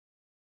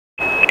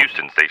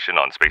Attention station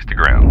on Space to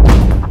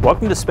Ground.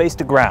 Welcome to Space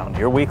to Ground,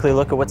 your weekly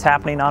look at what's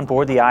happening on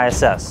board the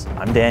ISS.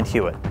 I'm Dan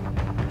HUOT.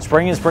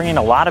 Spring is bringing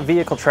a lot of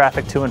vehicle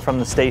traffic to and from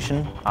the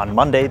station. On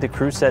Monday, the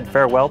crew said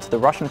farewell to the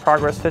Russian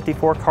Progress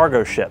 54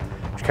 cargo ship,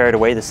 which carried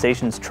away the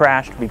station's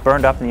trash to be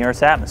burned up in the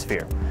Earth's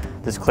atmosphere.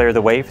 This cleared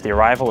the way for the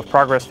arrival of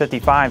Progress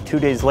 55 2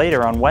 days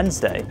later on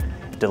Wednesday.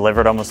 It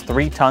delivered almost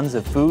 3 tons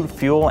of food,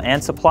 fuel,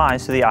 and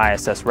supplies to the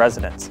ISS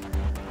residents.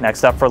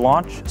 Next up for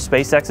launch,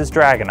 SpaceX's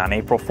Dragon on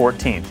April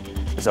 14th.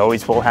 As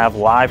always, we'll have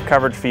live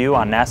coverage for you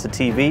on NASA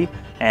TV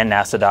and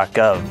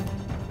NASA.gov.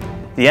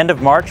 The end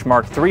of March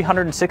marked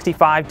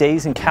 365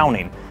 days and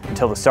counting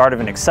until the start of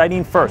an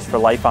exciting first for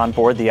life on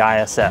board the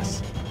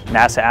ISS.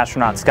 NASA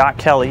astronaut Scott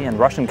Kelly and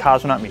Russian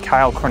cosmonaut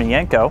Mikhail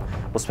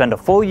Kornienko will spend a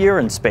full year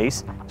in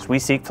space as we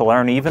seek to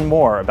learn even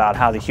more about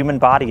how the human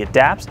body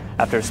adapts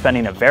after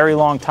spending a very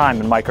long time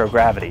in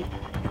microgravity.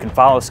 You can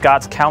follow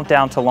Scott's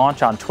countdown to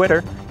launch on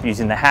Twitter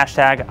using the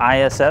hashtag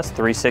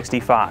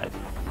ISS365.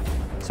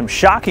 Some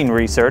shocking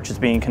research is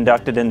being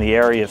conducted in the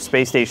area of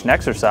space station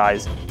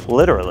exercise,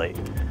 literally.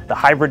 The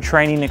hybrid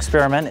training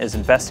experiment is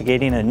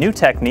investigating a new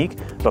technique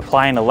of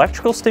applying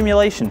electrical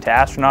stimulation to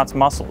astronauts'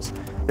 muscles.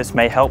 This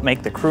may help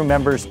make the crew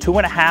members'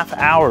 2.5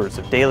 hours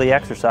of daily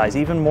exercise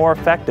even more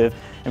effective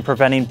in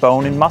preventing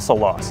bone and muscle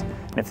loss.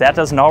 And if that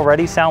doesn't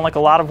already sound like a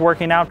lot of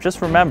working out,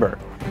 just remember,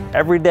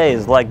 every day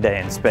is leg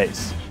day in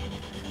space.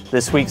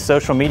 This week's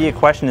social media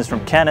question is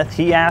from Kenneth.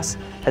 He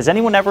asks, has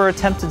anyone ever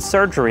attempted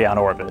surgery on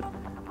orbit?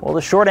 Well,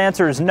 the short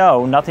answer is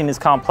no. Nothing as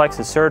complex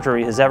as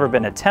surgery has ever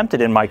been attempted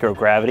in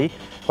microgravity.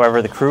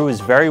 However, the crew is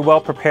very well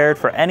prepared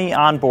for any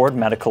onboard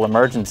medical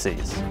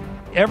emergencies.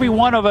 Every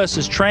one of us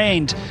is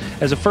trained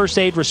as a first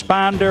aid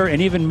responder,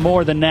 and even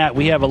more than that,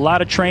 we have a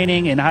lot of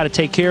training in how to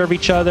take care of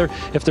each other.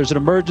 If there's an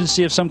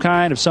emergency of some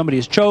kind, if somebody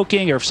is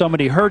choking, or if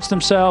somebody hurts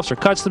themselves or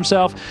cuts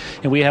themselves,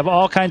 and we have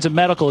all kinds of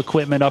medical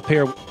equipment up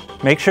here.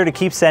 Make sure to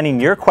keep sending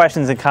your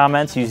questions and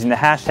comments using the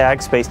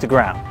hashtag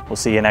SpaceToGround. We'll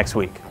see you next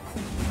week.